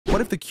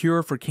What if the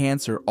cure for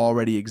cancer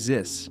already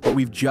exists, but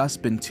we've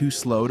just been too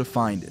slow to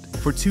find it?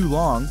 For too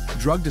long,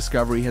 drug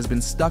discovery has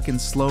been stuck in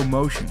slow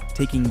motion,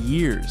 taking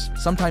years,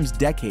 sometimes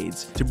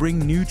decades, to bring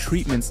new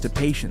treatments to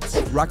patients.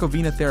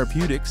 Rakovina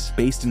Therapeutics,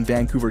 based in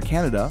Vancouver,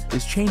 Canada,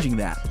 is changing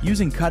that.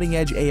 Using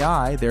cutting-edge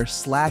AI, they're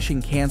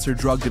slashing cancer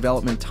drug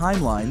development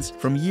timelines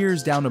from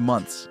years down to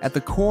months. At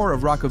the core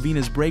of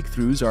Rakovina's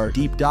breakthroughs are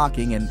deep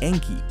docking and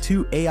Enki,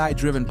 two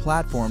AI-driven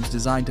platforms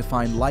designed to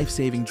find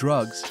life-saving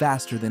drugs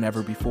faster than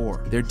ever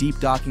before. Their deep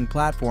docking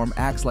platform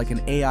acts like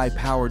an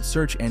AI-powered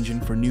search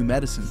engine for new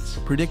medicines,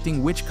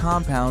 predicting which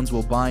compounds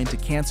will bind to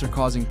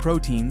cancer-causing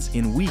proteins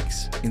in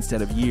weeks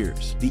instead of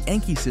years. The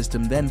Enki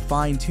system then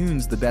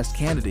fine-tunes the best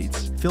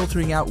candidates,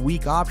 filtering out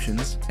weak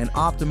options and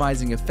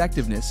optimizing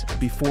effectiveness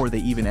before they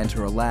even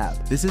enter a lab.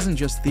 This isn't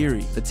just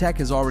theory. The tech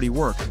has already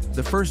worked.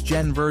 The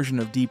first-gen version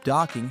of deep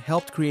docking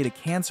helped create a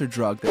cancer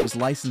drug that was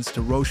licensed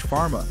to Roche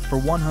Pharma for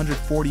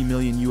 $140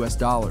 million.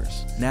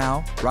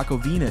 Now,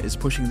 Rakovina is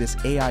pushing this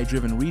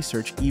AI-driven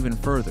research even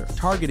further,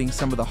 targeting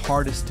some of the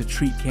hardest to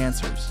treat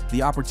cancers.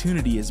 The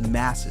opportunity is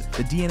massive.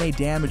 The DNA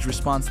damage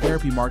response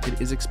therapy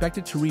market is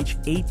expected to reach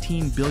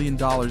 $18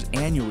 billion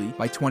annually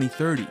by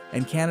 2030,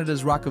 and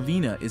Canada's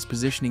Rakovina is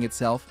positioning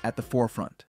itself at the forefront.